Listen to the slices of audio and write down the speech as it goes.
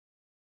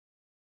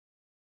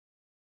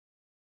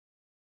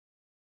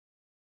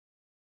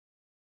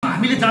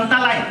हामीले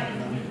जनतालाई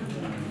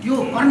यो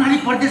कर्णाली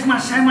प्रदेशमा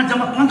सयमा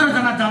जम्मा 15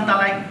 जना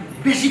जनतालाई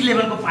बेसिक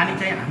लेभलको पानी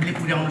चाहिँ हामीले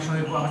पुर्याउन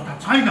सकेको अवस्था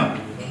छैन।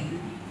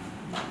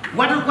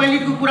 वाटर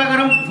क्वालिटीको कुरा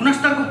गरौँ,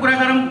 गुणस्तरको कुरा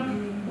गरौँ,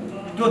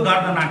 त्यो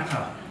दर्दनाक छ।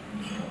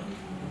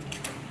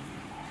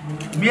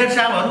 मेयर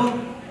साहबहरू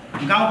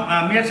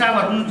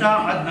हुनुहुन्छ,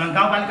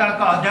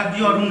 गाउँपालिकाका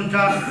अध्यक्षज्यूहरू हुनुहुन्छ,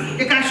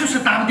 21औं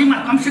शताब्दीमा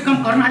कमसेकम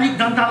कर्णाली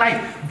जनतालाई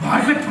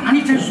भरपेट पानी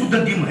चाहिँ शुद्ध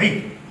दिउँ है।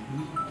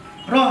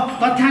 र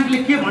तथ्याङ्कले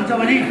के भन्छ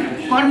भने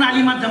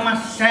कर्णालीमा जम्मा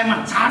 100मा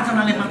 4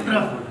 जनाले मात्र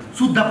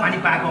शुद्ध पानी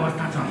पाएको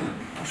अवस्था छ।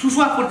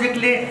 सुस्वा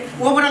प्रोजेक्टले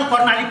ओभरअल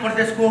कर्णाली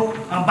प्रदेशको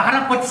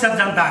 12%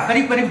 जनता,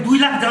 करिब 2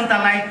 लाख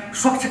जनतालाई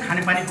स्वच्छ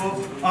खानेपानीको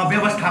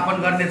व्यवस्थापन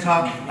गर्नेछ।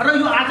 र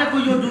यो आजको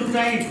यो जुन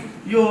चाहिँ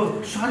यो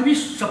सर्भिस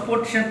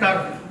सपोर्ट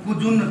सेन्टरको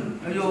जुन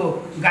यो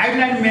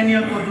गाइडलाइन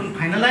म्यानुअलको जुन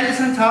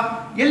फाइनलाइजेसन छ,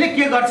 यसले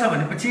के गर्छ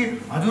भनेपछि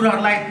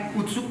हजुरहरूलाई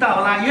उत्सुकता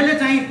होला। यसले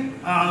चाहिँ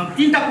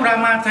 3टा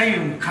कुरामा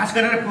चाहिँ खास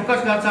गरेर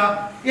फोकस गर्छ।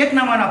 1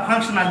 नम्बरमा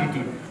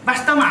फङ्सनालिटी।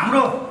 वास्तवमा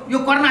हाम्रो यो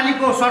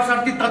कर्णालीको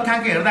सरसर्ती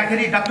तथ्याङ्क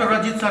हेर्दाखेरि डाक्टर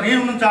रजित सर यही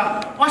हुनुहुन्छ,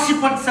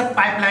 80%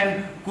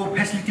 पाइपलाइनको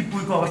फेसिलिटी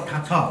पुगेको अवस्था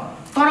छ।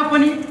 तर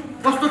पनि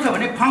कस्तो छ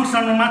भने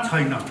फङ्सनमा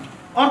छैन।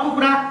 अर्को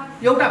कुरा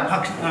एउटा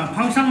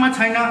फङ्सनमा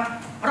छैन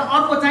र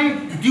अर्को चाहिँ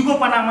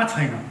दिगोपनामा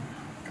छैन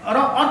र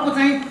अर्को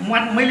चाहिँ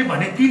मैले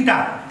भने 3टा।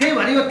 त्यही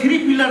भएर यो 3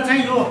 पिलर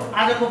चाहिँ यो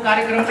आजको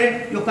कार्यक्रमले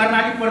यो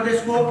कर्णाली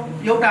प्रदेशको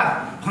एउटा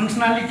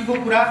फङ्सनालिटीको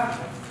कुरा,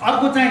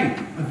 अर्को चाहिँ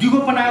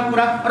दिगोपनाको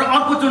कुरा र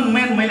अर्को चाहिँ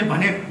मेन मैले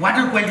भने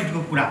वाटर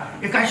क्वालिटीको कुरा।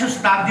 21औं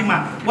शताब्दीमा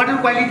वाटर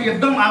क्वालिटी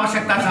एकदम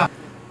आवश्यकता छ।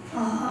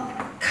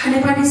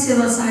 खानेपानी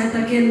सेवा सहायता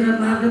केन्द्र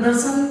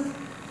मार्गदर्शन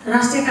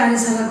राष्ट्रिय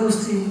कार्यशाला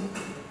गोष्ठी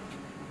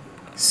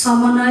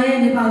समन्वय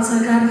नेपाल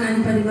सरकार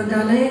खानेपानी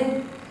मन्त्रालय,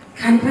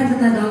 खानेपानी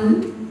तथा ढल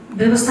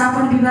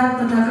व्यवस्थापन विभाग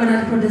तथा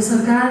कर्णाली प्रदेश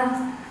सरकार,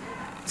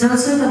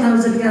 जलस्रोत तथा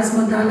ऊर्जा विकास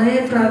मन्त्रालय,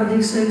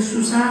 प्राविधिक सहयोग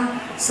सुसा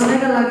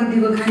सबैका लागि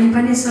दिगो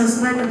खानेपानी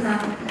सरसफाइ तथा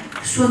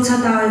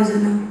स्वच्छता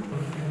आयोजना।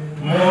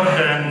 More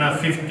than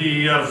 50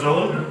 years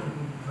old,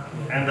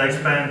 and I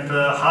spent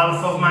half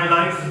of my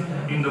life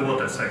in the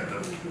water sector.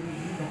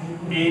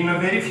 In a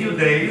very few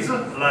days,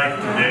 like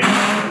today,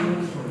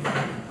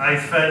 I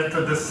felt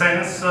the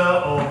sense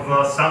of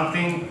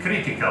something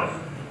critical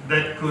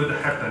that could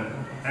happen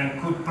and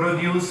could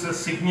produce a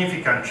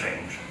significant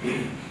change,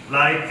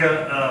 like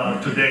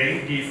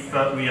today, if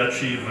we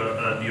achieve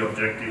the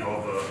objective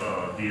of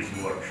this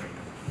workshop.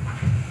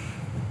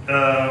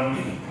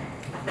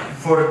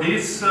 For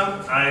this,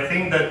 I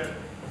think that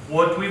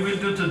what we will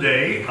do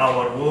today,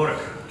 our work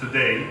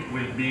today,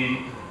 will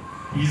be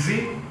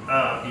easy,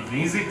 an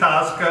easy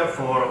task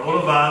for all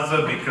of us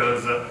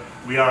because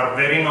we are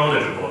very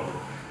knowledgeable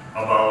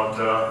about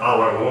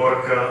our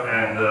work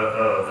and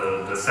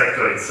the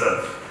sector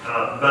itself.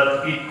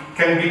 But it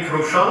can be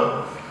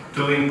crucial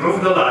to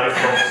improve the life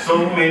of so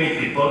many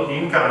people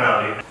in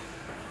Karnali,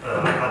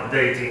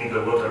 updating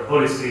the water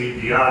policy,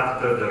 the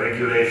act, the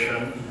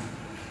regulation,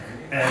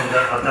 and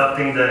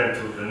adapting them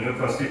to the new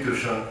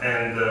constitution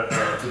and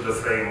to the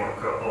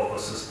framework of a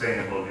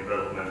sustainable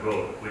development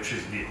goal, which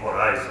is the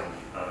horizon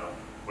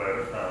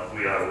where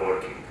we are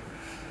working.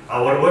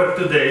 Our work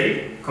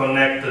today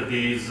connects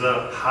this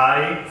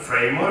high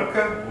framework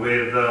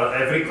with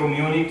every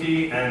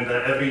community and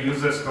every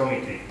users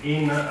committee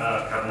in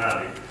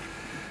Karnali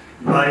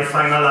by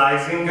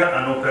finalizing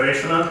an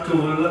operational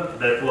tool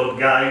that will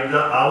guide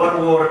our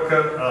work,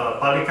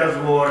 Palika's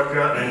work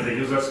and the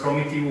users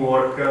committee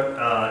work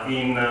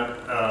in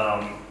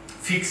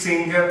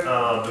fixing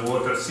the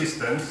water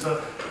systems,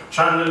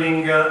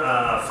 channeling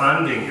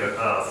funding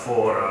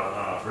for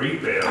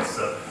repairs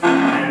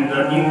and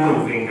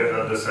improving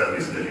the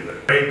service delivery.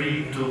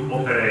 Ready to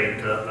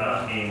operate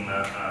in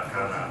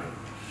Karnali.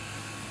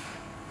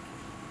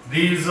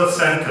 This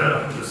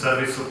center, the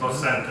service support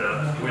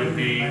center, will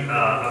be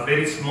a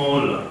very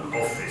small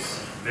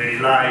office, very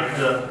light,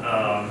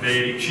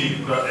 very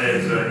cheap,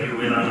 as you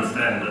will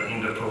understand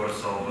in the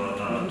course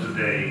of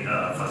today's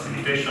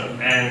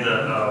facilitation and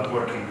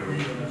working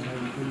group.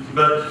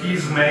 But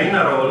his main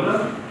role,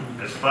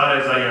 as far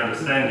as I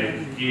understand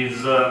it,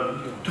 is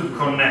to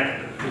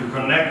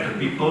connect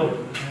people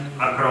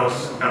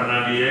across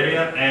Karnali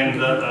area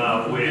and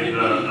with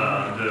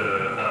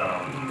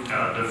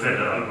the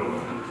federal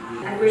government.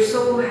 And we're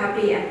so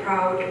happy and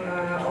proud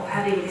of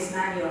having this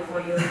manual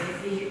for your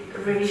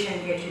revision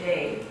here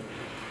today.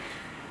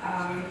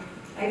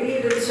 I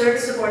believe that the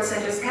service support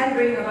centers can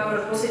bring about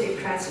a positive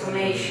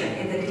transformation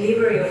in the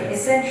delivery of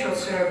essential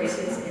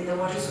services in the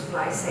water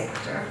supply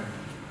sector.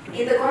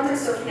 In the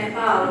context of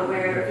Nepal,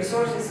 where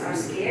resources are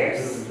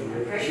scarce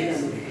and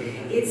precious,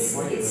 it's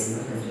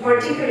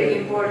particularly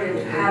important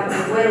to have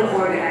a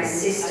well-organized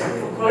system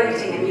for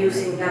collecting and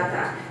using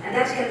data, and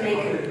that can make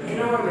an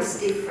enormous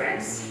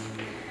difference.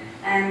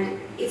 And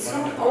it's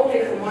not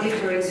only for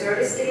monitoring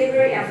service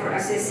delivery and for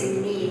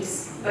assessing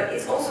needs, but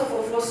it's also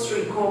for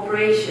fostering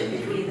cooperation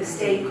between the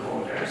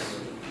stakeholders.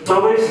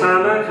 सबै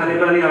साना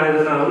खानेपानी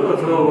आयोजनाहरू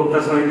अथवा उपभोक्ता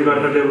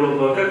समितिबाट develop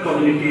भएका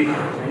community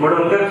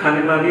मोडलका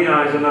खानेपानी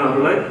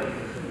आयोजनाहरूलाई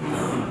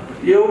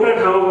एउटा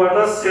ठाउँबाट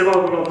सेवा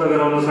उपलब्ध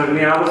गराउन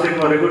सक्ने आवश्यक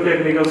परेको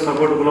टेक्निकल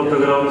सपोर्ट उपलब्ध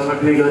गराउन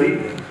सक्ने गरी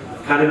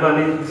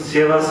खानेपानी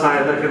सेवा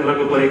सहायता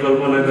केन्द्रको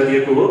परिकल्पना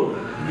गरिएको हो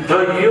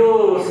र यो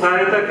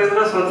सहायता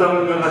केन्द्र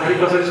सञ्चालन गर्दाखेरि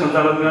कसरी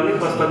सञ्चालन गर्ने,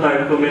 कस्तो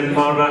टाइपको मेन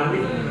पावर राख्ने,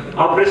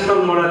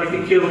 अपरेसनल मोडालिटी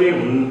के हुने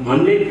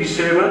भन्ने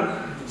विषयमा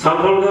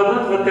छलफल गर्न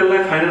र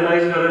त्यसलाई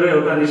फाइनलाइज गरेर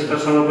एउटा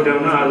निष्कर्षमा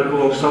पुर्याउन आजको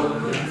वर्कसप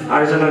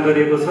आयोजना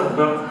गरिएको छ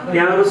र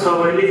यहाँहरू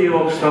सबैले यो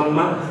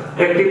वर्कसपमा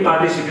एक्टिभ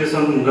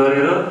पार्टिसिपेसन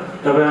गरेर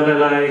तपाईँहरूले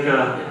लागेका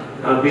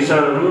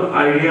विचारहरू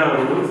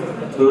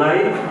आइडियाहरूलाई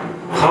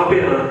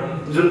थपेर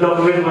जुन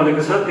डकुमेन्ट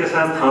बनेको छ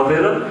त्यसमा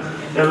थपेर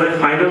यसलाई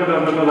फाइनल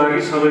गर्नको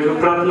लागि सबैको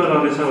प्रयत्न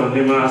रहनेछ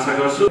भन्ने म आशा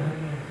गर्छु।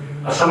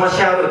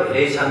 समस्याहरू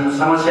धेरै छन्,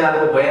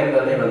 समस्याहरूको बयान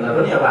गर्ने भन्दा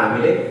पनि अब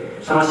हामीले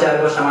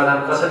समस्याहरूको समाधान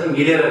कसरी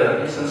मिलेर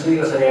गर्ने, सँगसँगै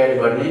कसरी अगाडि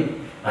बढ्ने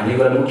भन्ने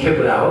कुरा मुख्य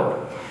कुरा हो।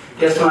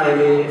 त्यसमा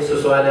अहिले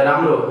सुस्वाले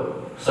राम्रो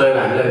सहयोग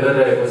हामीलाई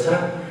गरिरहेको छ।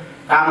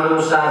 कामहरू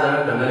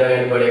उत्साहजनक ढङ्गले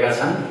अगाडि बढेका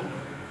छन्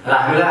र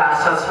हामीलाई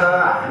आशा छ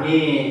हामी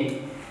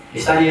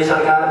स्थानीय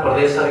सरकार,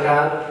 प्रदेश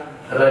सरकार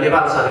र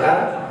नेपाल सरकार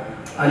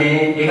अनि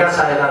विकास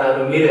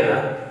सहायताहरू मिलेर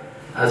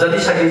जति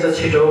सकिन्छ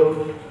छिटो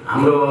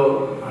हाम्रो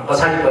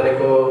पछाडि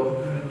परेको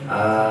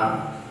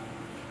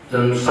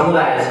जुन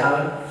समुदाय छ,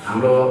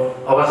 हाम्रो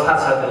अवस्था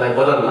छ त्यसलाई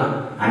बदल्न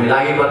हामी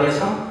लागि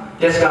पर्नेछौँ।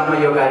 त्यस काममा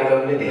यो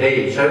कार्यक्रमले धेरै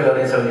सहयोग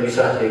गर्नेछ भन्ने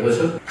विश्वास लिएको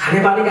छु।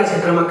 खानेपानीका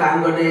क्षेत्रमा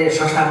काम गर्ने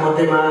संस्था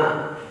मध्येमा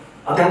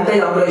अत्यन्तै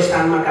अग्र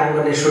स्थानमा काम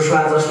गर्ने सुस्वा,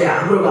 जसले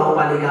हाम्रो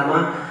गाउँपालिकामा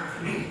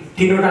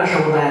 3वटा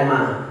समुदायमा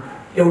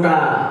एउटा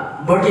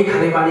बढी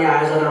खानेपानी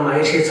आयोजनामा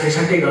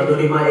 166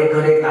 घरधुरीमा 1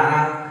 घर 1 धारा,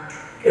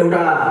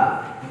 एउटा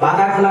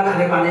बादाखोला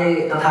खानेपानी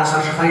तथा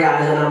सरसफाई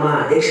आयोजनामा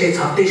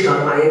 136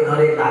 घरमा 1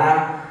 घर 1 धारा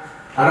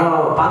र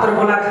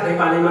पात्रखोला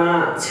खानेपानीमा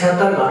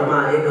 76 घरमा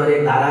 1 घर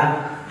 1 धारा,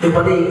 त्यो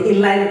पनि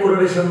इनलाइन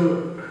कोलोरेसन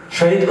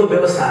सहितको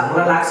व्यवस्था।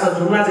 मलाई लाग्छ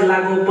जुम्ला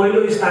जिल्लाको पहिलो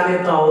स्थानीय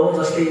तह हो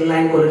जसले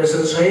इनलाइन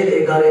कोलोरेसन सहित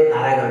 1 घर 1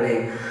 धारा गर्ने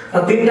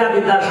र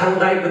 3वटा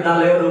सामुदायिक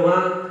विद्यालयहरूमा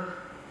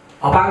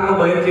अपाङ्ग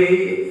मैत्री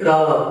र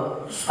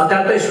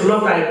अत्यन्तै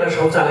सुलभ टाइपका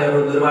शौचालयहरू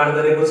निर्माण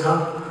गरेको छ।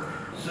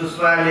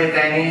 सुस्वाले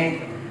चाहिँ नि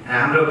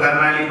हाम्रो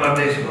कर्णाली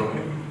प्रदेशको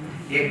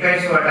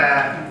 21वटा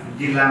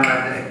जिल्लामा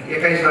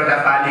 21वटा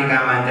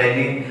पालिकामा चाहिँ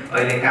नि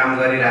अहिले काम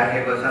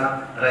गरिराखेको छ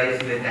र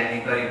यसले चाहिँ नि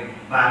करिब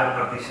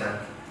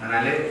 12%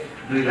 हुनाले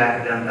 2 लाख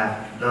जनता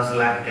 10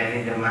 लाख चाहिँ नि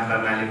जम्मा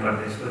कर्णाली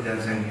प्रदेशको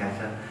जनसङ्ख्या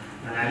छ।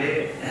 हुनाले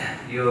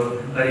यो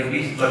करिब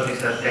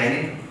 20% चाहिँ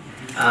नि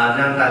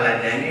जनतालाई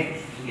चाहिँ नि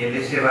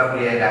यसले सेवा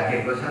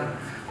पुर्याइराखेको छ।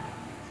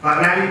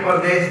 कर्णाली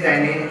प्रदेश चाहिँ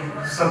नि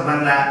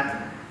सबभन्दा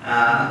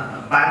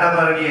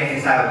वातावरणीय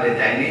हिसाबले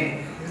चाहिँ नि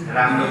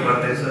राम्रो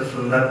प्रदेश हो,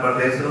 सुन्दर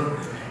प्रदेश हो।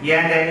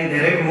 यहाँ चाहिँ नि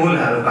धेरै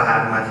मूलहरू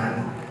पहाडमा छन्।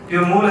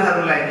 त्यो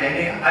मूलहरूलाई चाहिँ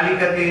नि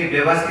अलिकति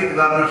व्यवस्थित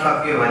गर्न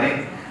सक्यो भने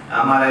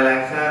मलाई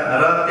लाग्छ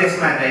र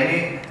त्यसमा चाहिँ नि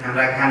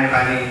हाम्रा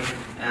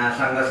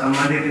खानेपानीसँग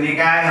सम्बन्धित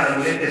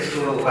निकायहरूले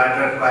त्यसको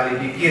वाटर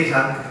क्वालिटी के छ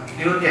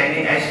त्यो चाहिँ नि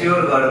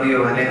एस्योर गरिदियो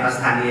भने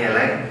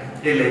स्थानीयलाई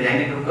त्यसले चाहिँ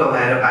नि ढुक्क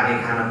भएर पानी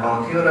खान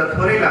पाउँथ्यो र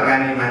थोरै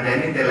लगानीमा चाहिँ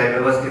नि त्यसलाई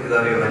व्यवस्थित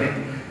गर्यो भने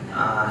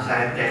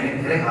सायद चाहिँ नि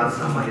धेरै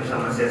हदसम्म यो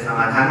समस्या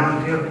समाधान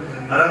हुन्थ्यो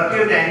र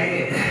त्यो चाहिँ नि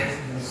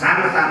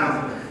सानो सानो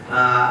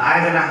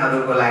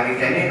आयोजनाहरूको लागि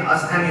चाहिँ नि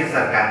स्थानीय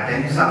सरकार चाहिँ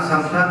नि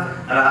सक्षम छ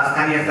र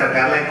स्थानीय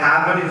सरकारलाई थाहा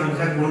पनि हुन्छ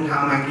कुन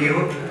ठाउँमा के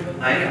हो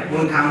हैन,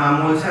 कुन ठाउँमा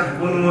मूल छ,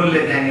 कुन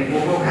मूलले चाहिँ नि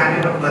को खाने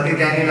र कति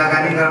चाहिँ नि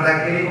लगानी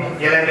गर्दाखेरि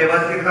यसलाई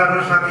व्यवस्थित गर्न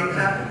सकिन्छ।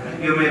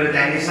 यो मेरो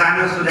चाहिँ नि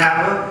सानो सुझाव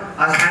हो।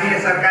 स्थानीय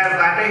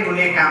सरकारबाटै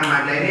हुने काममा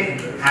चाहिँ नि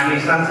हामी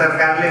सङ्घ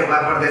सरकारले वा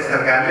प्रदेश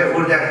सरकारले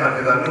ऊर्जा खर्च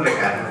गर्नु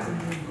बेकार हो।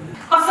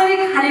 कसरी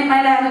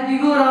खानेपानीलाई हामी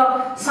दिगो र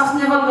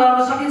सस्टेनेबल गर्न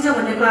सकिन्छ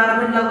भन्ने कुराहरू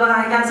पनि लगभग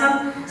आएका छन्।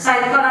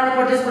 सायद कर्णाली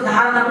प्रदेशको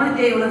धारणा पनि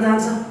त्यही हुन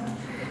जान्छ।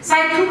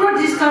 सायद थुप्रो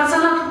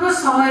डिस्कसन र थुप्रो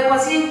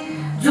समयपछि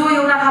जो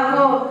एउटा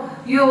खालको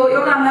यो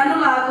एउटा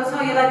म्यानुअल आएको छ,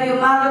 यसलाई यो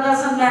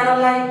मार्गदर्शन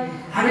म्यानुअललाई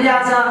हामीले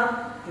आज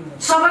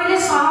सबैले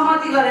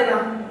सहमति गरेर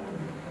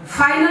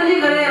फाइनली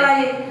गरेर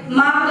यसलाई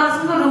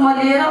मार्गदर्शनको रूपमा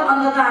लिएर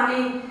अन्ततः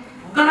हामी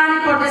कर्णाली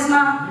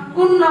प्रदेशमा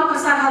कुन र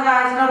कस्ता खालका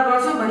आयोजना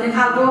गर्छौँ भन्ने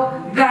खालको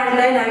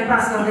गाइडलाइन हामी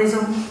पास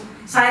गर्दैछौँ।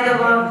 सायद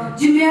अब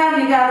जिम्मेवार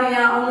निकायहरू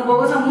यहाँ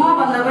आउनुभएको छ। म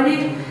भन्दा पनि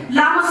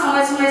लामो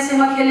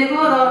समयसम्म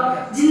खेलेको र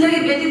जिन्दगी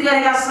व्यतीत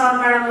गरेका सर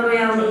म्याडमहरू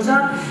यहाँ हुनुहुन्छ,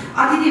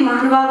 अतिथि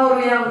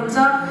महानुभावहरू यहाँ हुनुहुन्छ,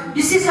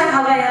 विशिष्ट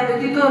खालका यहाँ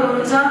व्यक्तित्वहरू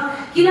हुनुहुन्छ।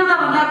 किन त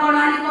भन्दा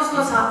कर्णाली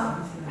कस्तो छ,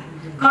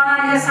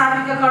 कर्णालीका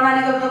सार्वजनिक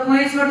कर्णालीको त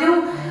कुरै छोडिदिउँ,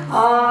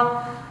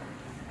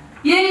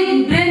 यही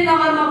ब्रेन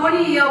नगरमा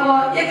पनि अब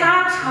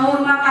एकाध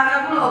ठाउँमा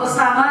काकाकुल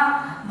अवस्थामा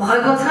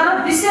भएको छ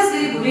र विशेष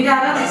गरी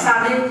भूमिकागत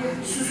हिसाबले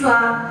सुस्वा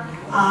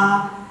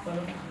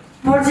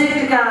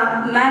प्रोजेक्टका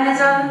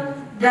म्यानेजर,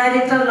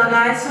 डाइरेक्टर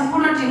लगायत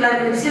सम्पूर्ण टिमलाई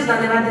पनि विशेष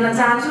धन्यवाद दिन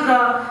चाहन्छु र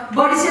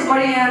बढी से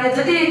बढी यहाँले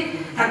जति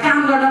काम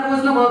गर्न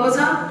खोज्नु भएको छ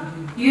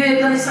यो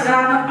एकदमै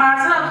सकारात्मक पाठ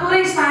छ।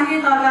 थोरै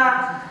स्थानीय तहका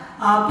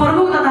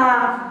प्रमुख तथा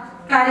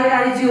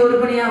कार्यकारीज्यूहरू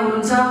पनि यहाँ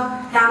हुनुहुन्छ,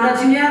 हाम्रा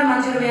जिम्मेवार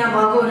मान्छेहरू यहाँ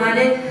भएको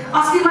हुनाले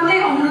अस्ति मात्रै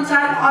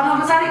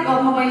अनौपचारिक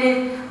गफमा मैले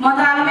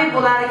मन्त्रालयमै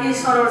बोलाएर केही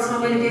सरहरूसँग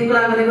मैले केही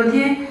कुरा गरेको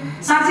थिएँ।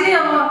 साँच्चै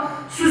अब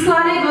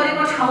सुस्वाले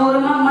गरेको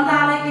ठाउँहरूमा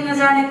मन्त्रालय किन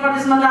जाने,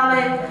 प्रदेश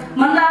मन्त्रालय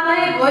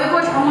गएको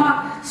ठाउँमा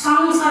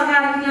सङ्घ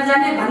सरकार किन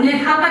जाने भन्ने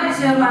खालका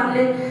विषयहरूमा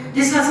हामीले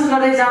डिस्कसन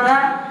गर्दै जाँदा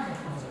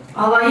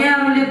अब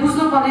यहाँहरूले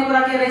बुझ्नुपर्ने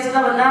कुरा के रहेछ त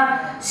भन्दा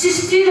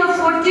 60 र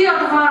 40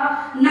 अथवा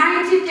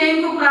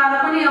 90-10 को कुराहरू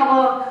पनि अब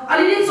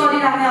अलिअलि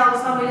चलिराखेको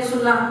अवस्था मैले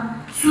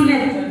सुने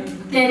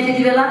त्यति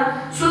बेला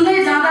सुन्दै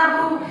जाँदा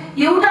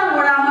एउटा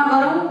वडामा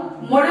गरौँ,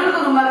 मोडेलको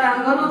रूपमा काम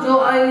गरौँ। जो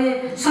अहिले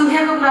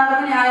सङ्ख्याको कुराहरू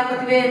पनि आयो,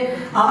 कतिपय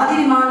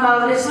अतिथि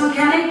महानुभावहरूले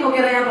सङ्ख्या नै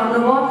तोकेर यहाँ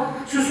भन्नुभयो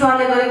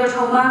सुस्वाले गरेको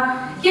ठाउँमा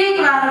केही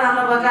कुराहरू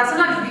राम्रो भएका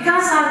छन्।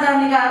 विकास साझा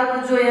निकायहरू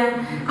जो यहाँ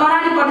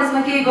कर्णाली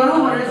प्रदेशमा केही गरौँ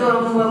भनेर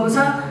जोडाउनु भएको छ,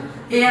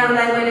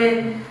 यहाँहरूलाई मैले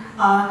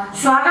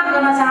स्वागत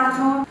गर्न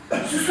चाहन्छु।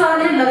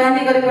 सुस्वाले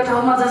लगानी गरेको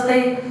ठाउँमा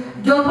जस्तै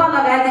डोल्पा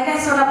लगायत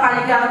 21वटा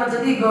पालिकाहरूमा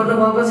जति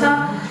गर्नुभएको छ,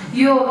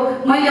 यो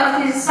मैले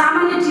अस्ति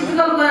सामान्य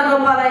टिपिकल कुरा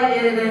डोल्पालाई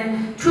लिएर गएँ।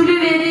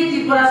 ठुलीबेरी,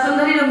 त्रिपुरा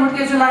सुन्दरी र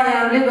मुर्केचुला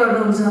यहाँहरूले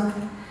गर्नुहुन्छ।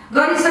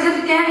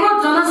 गरिसकेपछि त्यहाँको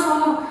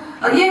जनसमूह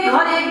एक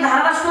घर एक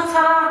धारा स्वच्छ र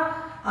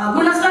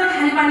गुणस्तर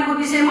खानेपानीको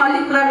विषयमा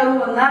अलिक कुरा गरौँ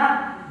भन्दा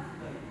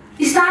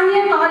स्थानीय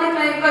तहले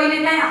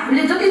कहिलेकाहीँ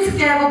हामीले जति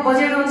छुट्याएको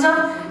बजेट हुन्छ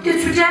त्यो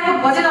छुट्याएको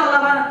बजेट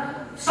अलावा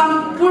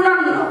सम्पूर्ण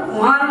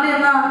उहाँहरूले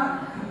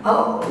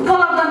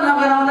उपलब्ध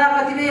नगराउँदा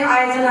कतिपय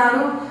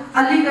आयोजनाहरू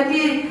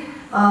अलिकति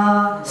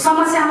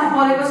समस्यामा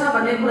परेको छ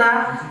भन्ने कुरा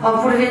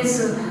प्रोभिन्स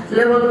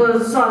लेभलको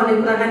सरले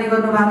कुराकानी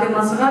गर्नुभएको थियो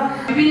मसँग।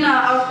 विभिन्न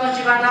आउट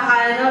कन्ट्रीबाट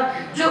आएर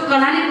जो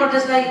कर्णाली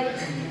प्रदेशलाई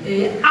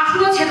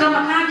आफ्नो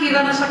क्षेत्रमा कहाँ के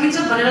गर्न सकिन्छ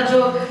भनेर जो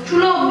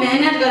ठुलो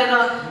मेहनत गरेर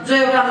जो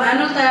एउटा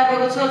म्यानुअल तयार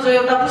भएको छ, जो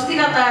एउटा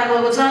पुस्तिका तयार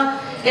भएको छ,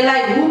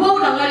 यसलाई हुबहु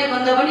ढङ्गले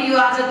भन्दा पनि यो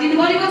आज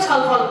दिनभरिको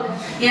छलफल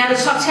यहाँहरू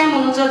सक्षम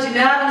हुनुहुन्छ,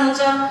 जिम्मेवार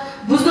हुनुहुन्छ,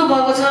 बुझ्नु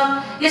भएको छ।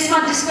 यसमा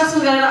डिस्कसन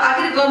गरेर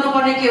आखिर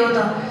गर्नुपर्ने के हो त,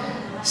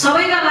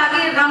 सबैका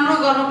लागि राम्रो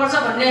गर्नुपर्छ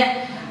भन्ने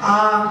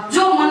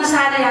जो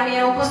मनसाले हामी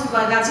यहाँ उपस्थित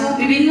भएका छौँ,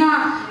 विभिन्न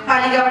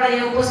पालिकाबाट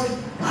यहाँ उपस्थित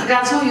भएका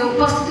छौँ। यो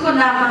उपस्थितिको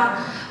नाममा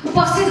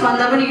उपस्थित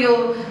भन्दा पनि यो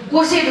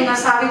कोसे ढुङ्गा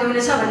साबित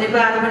हुनेछ भन्ने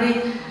कुराहरू पनि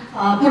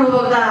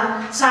पूर्ववक्ता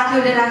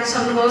साथीहरूले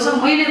राखिसक्नु भएको छ।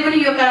 मैले पनि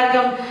यो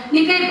कार्यक्रम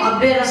निकै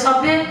भव्य र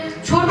सभ्य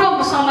छोटो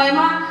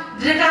समयमा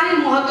दीर्घकालीन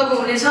महत्त्वको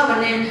हुनेछ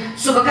भन्ने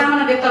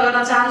शुभकामना व्यक्त गर्न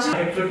चाहन्छु।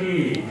 एकचोटि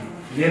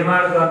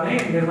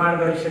निर्माण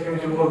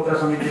गरिसकेपछि उपभोक्ता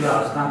समितिलाई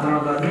हस्तान्तरण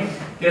गर्ने,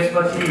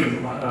 त्यसपछि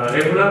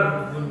रेगुलर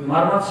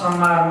मर्मत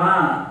सम्हारमा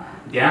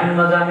ध्यान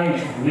नजाने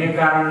हुने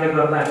कारणले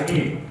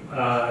गर्दाखेरि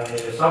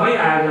सबै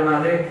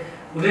आयोजनाले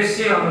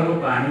उद्देश्य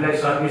अनुरूप हामीलाई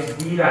सर्भिस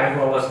दिइरहेको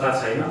अवस्था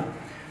छैन।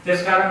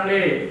 त्यसकारणले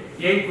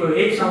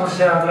यही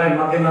समस्याहरूलाई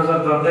मध्यनजर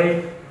गर्दै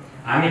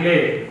हामीले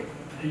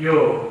यो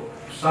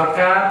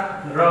सरकार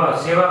र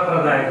सेवा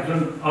प्रदायक जुन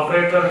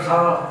अपरेटर छ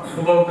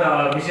उपभोक्ता,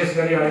 विशेष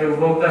गरी अहिले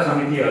उपभोक्ता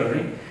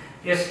समितिहरूले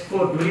यसको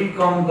दूरी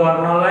कम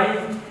गर्नलाई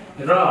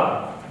र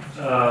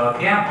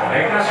त्यहाँ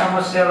भएका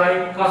समस्यालाई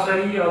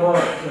कसरी अब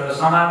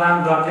समाधान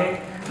गर्ने,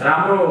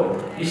 राम्रो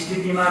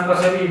स्थितिमा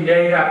कसरी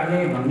ल्याइराख्ने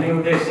भन्ने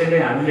उद्देश्यले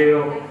हामीले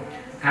यो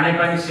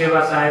खानेपानी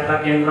सेवा सहायता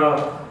केन्द्र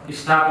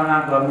स्थापना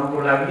गर्नको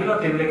लागि र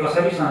त्यसले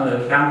कसरी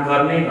काम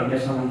गर्ने भन्ने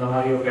सम्बन्धमा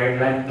यो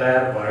गाइडलाइन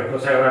तयार भएको छ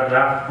एउटा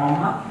ड्राफ्ट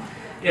फर्ममा।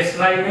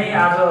 यसलाई नै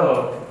आज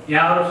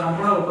यहाँहरू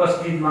सम्पूर्ण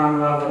उपस्थित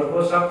महानुभावहरूको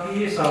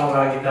सक्रिय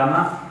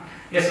सहभागितामा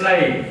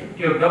यसलाई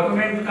यो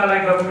डकुमेन्टका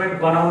लागि डकुमेन्ट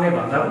बनाउने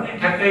भन्दा पनि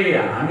ठ्याक्कै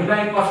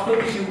हामीलाई कस्तो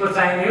किसिमको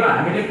चाहिने हो,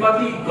 हामीले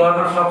कति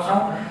गर्न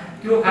सक्छौँ,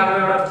 त्यो खालको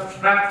एउटा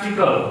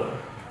प्र्याक्टिकल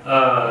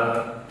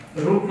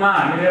रूपमा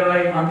हामीले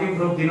यसलाई अन्तिम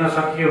रूप दिन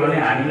सकियो भने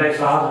हामीलाई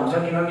सहज हुन्छ।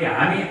 किनकि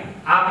हामी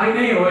आफै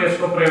नै हो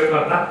यसको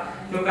प्रयोगकर्ता,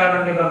 त्यो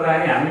कारणले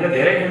गर्दाखेरि हामीले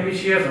धेरै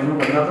एम्बिसियस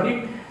हुनुभन्दा पनि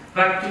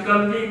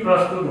प्र्याक्टिकल्ली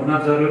प्रस्तुत हुन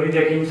जरुरी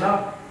देखिन्छ।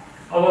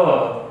 अब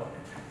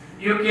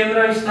यो केन्द्र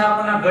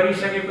स्थापना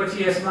गरिसकेपछि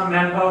यसमा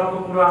म्यानपावरको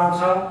कुरो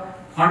आउँछ,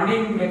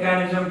 फन्डिङ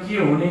मेकानिजम के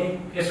हुने,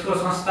 यसको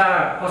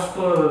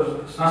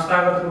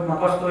संस्थागत रूपमा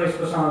कस्तो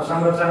यसको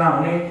संरचना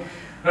हुने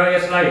र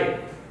यसलाई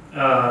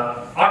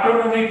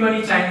अटोनोमी पनि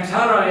चाहिन्छ र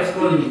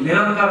यसको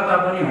निरन्तरता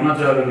पनि हुन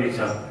जरुरी छ।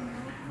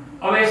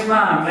 अब यसमा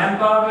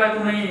म्यानपावरलाई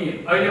कुनै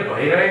अहिले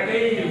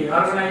भइरहेकै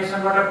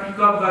अर्गनाइजेसनबाट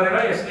पिकअप गरेर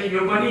यसले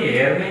यो पनि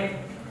हेर्ने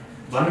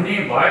भन्ने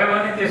भयो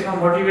भने त्यसमा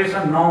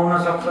मोटिभेसन नहुन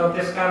सक्छ।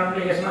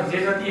 त्यसकारणले यसमा जे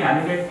जति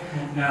हामीले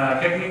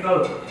टेक्निकल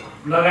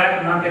लगायत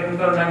नन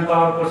टेक्निकल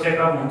म्यानपावरको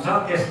सेटअप हुन्छ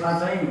त्यसमा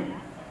चाहिँ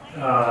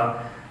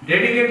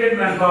डेडिकेटेड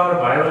म्यानपावर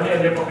भयो भने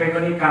यसले पक्कै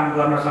पनि काम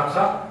गर्न सक्छ।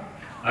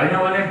 होइन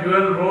भने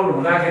डुअल रोल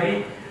हुँदाखेरि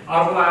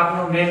अर्को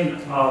आफ्नो मेन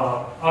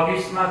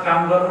अफिसमा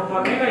काम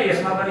गर्नुपर्ने र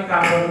यसमा पनि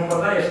काम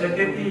गर्नुपर्दा यसले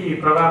त्यति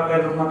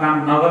प्रभावकारी रूपमा काम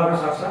नगर्न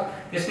सक्छ।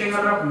 त्यसले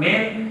गर्दा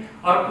मेन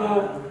अर्को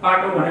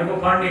पाटो भनेको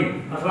फन्डिङ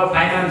अथवा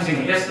फाइनान्सिङ,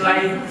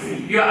 यसलाई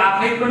यो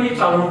आफै पनि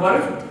चल्नु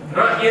पर्यो र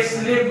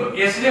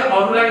यसले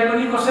अरूलाई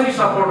पनि कसरी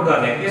सपोर्ट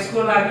गर्ने, त्यसको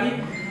लागि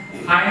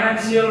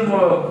फाइनान्सियल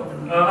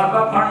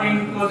अथवा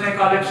फन्डिङको चाहिँ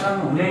कलेक्सन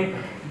हुने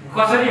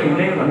कसरी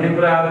हुने भन्ने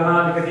कुराहरूमा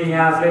अलिकति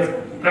यहाँहरूले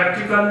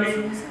प्र्याक्टिकल्ली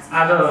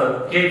आज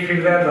केही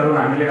फिडब्याकहरू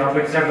हामीले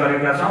अपेक्षा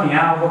गरेका छौँ।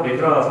 यहाँ अब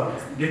भित्र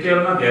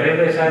डिटेलमा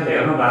धेरैले सायद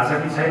हेर्नु भएको छ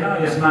कि छैन।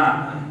 यसमा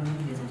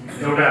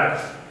एउटा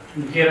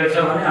के रहेछ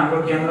भने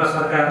हाम्रो केन्द्र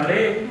सरकारले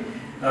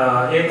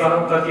 1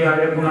 अरब कति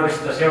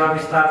अहिले सेवा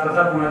विस्तार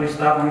तथा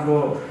पुनर्स्थापनको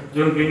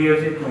जुन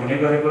विनियोजित हुने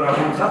गरेको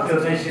रकम छ त्यो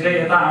चाहिँ सिधै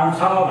यता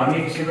आउँछ भन्ने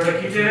किसिमबाट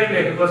खिचेरै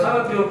लेखेको छ।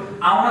 त्यो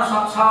आउन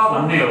सक्छ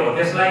भन्ने हो।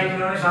 त्यसलाई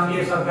किनभने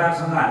सङ्घीय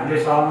सरकारसँग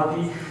हामीले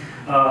सहमति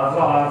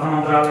अथवा अर्थ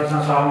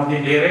मन्त्रालयसँग सहमति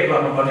लिएरै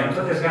गर्नुपर्ने हुन्छ।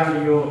 त्यस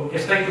कारण यो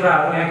यस्तै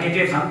कुराहरू यहाँ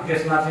के छन्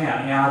त्यसमा चाहिँ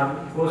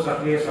यहाँहरूको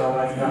सक्रिय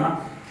सहभागितामा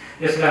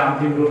यसलाई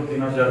अन्तिम रूप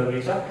दिन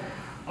जरुरी छ।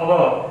 अब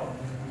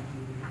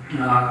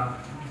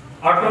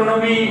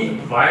अटोनोमी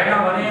भएन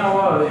भने अब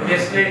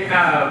यसले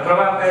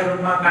प्रभावकारी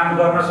रूपमा काम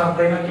गर्न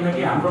सक्दैन।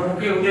 किनकि हाम्रो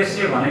मुख्य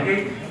उद्देश्य भनेकै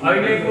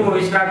अहिलेको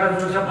स्टार्टअप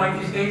जुन छ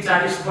 35 देखि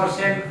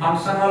 40%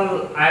 फङ्सनल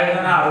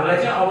आयोजनाहरूलाई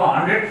चाहिँ अब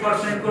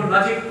 100% को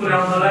नजिक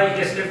पुर्याउनलाई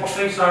यसले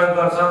पक्कै सहयोग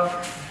गर्छ।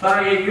 तर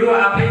यो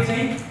आफै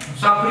चाहिँ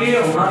सक्रिय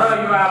हुन र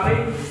यो आफै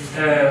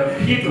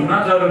फिट हुन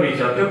जरुरी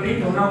छ। त्यो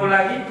फिट हुनको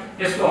लागि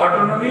यसको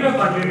अटोनोमी र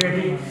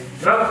कन्टिन्युटी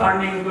र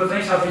फन्डिङको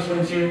चाहिँ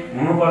सफिसियन्सी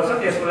हुनुपर्छ।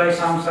 त्यसको लागि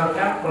सङ्घ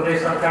सरकार, प्रदेश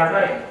सरकार र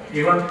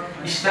इभन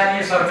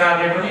स्थानीय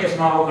सरकारले पनि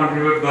यसमा अब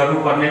कन्ट्रिब्युट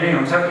गर्नुपर्ने नै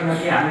हुन्छ।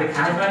 किनकि हामीले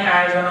खानेपानी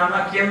आयोजनामा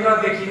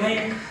केन्द्रदेखि नै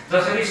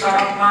जसरी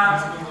सडकमा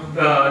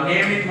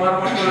नियमित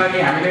मर्मतको लागि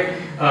हामीले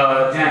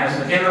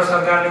त्यहाँ केन्द्र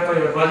सरकारले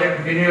बजेट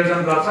विनियोजन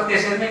गर्छ,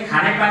 त्यसरी नै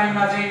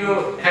खानेपानीमा चाहिँ यो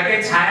ठ्याक्कै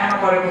छायामा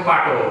परेको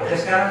पाटो हो।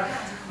 त्यसकारण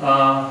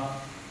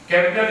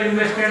क्यापिटल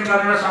इन्भेस्टमेन्ट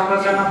गरेर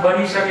संरचना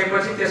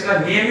बनिसकेपछि त्यसलाई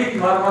नियमित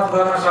मर्मत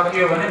गर्न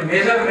सकियो भने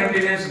मेजर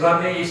मेन्टेनेन्स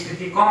गर्ने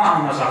स्थिति कम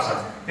आउन सक्छ।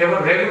 त्यही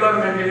भएर रेगुलर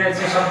मेन्टेनेन्स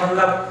चाहिँ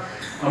सबभन्दा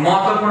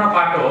महत्त्वपूर्ण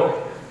पाटो हो।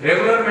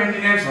 रेगुलर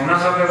मेन्टेनेन्स हुन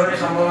सक्यो भने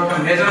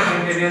सम्भवतः मेजर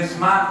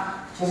मेन्टेनेन्समा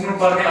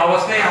पुग्नुपर्ने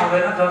अवस्थै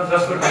आउँदैन।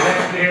 जसको ढिलाइ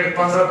पिरियड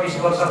 15-20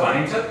 वर्ष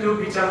भनिन्छ। त्यो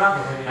बिचमा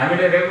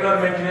हामीले रेगुलर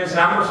मेन्टेनेन्स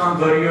राम्रोसँग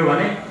गरियो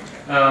भने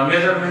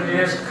मेजर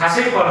मेन्टेनेन्स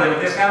खासै पर्दैन।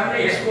 त्यसकारणले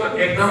यसको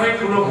एकदमै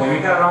ठुलो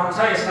भूमिका रहन्छ।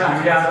 यसलाई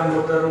हामीले आज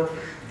मुद्दाहरू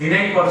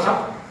दिनै पर्छ।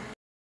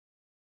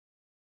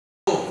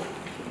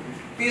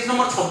 पेज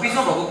नम्बर 26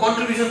 मा भएको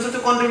कन्ट्रिब्युसन छ,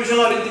 त्यो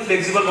कन्ट्रिब्युसनलाई अलिकति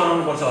फ्लेक्सिबल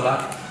बनाउनु पर्छ होला।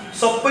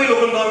 सबै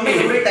लोकल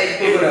गभर्नमेन्ट एउटै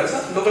टाइपको गरिरहेको छ।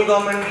 लोकल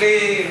गभर्नमेन्टले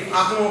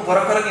आफ्नो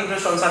फरक फरक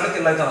इन्ट्रेस्ट अनुसारले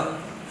त्यसलाई त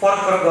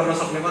फरक गर्न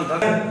सक्ने पनि त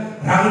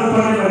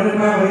राख्नुपर्ने भन्ने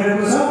कुरा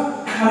भइरहेको छ।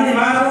 अनि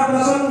मानव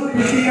प्रशासन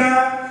पुस्तिका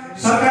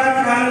सरकारी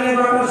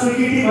कार्यालयबाट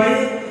स्वीकृति भई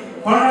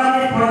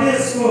कर्णाली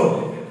प्रदेशको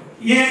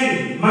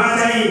ऐनमा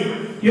चाहिँ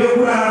यो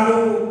कुराहरू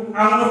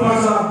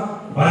आउनुपर्छ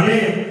भन्ने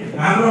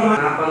हाम्रो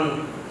मापन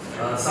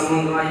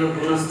सम्बन्धमा यो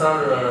गुणस्तर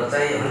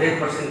चाहिँ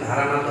 100%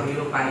 धारामा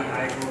धमिलो पानी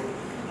आएको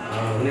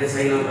हुने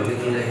छैन भन्ने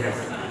जुन लेखेको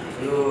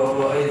छ। यो अब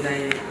अहिले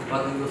चाहिँ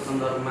बदलीको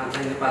सन्दर्भमा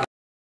चाहिँ नेपाल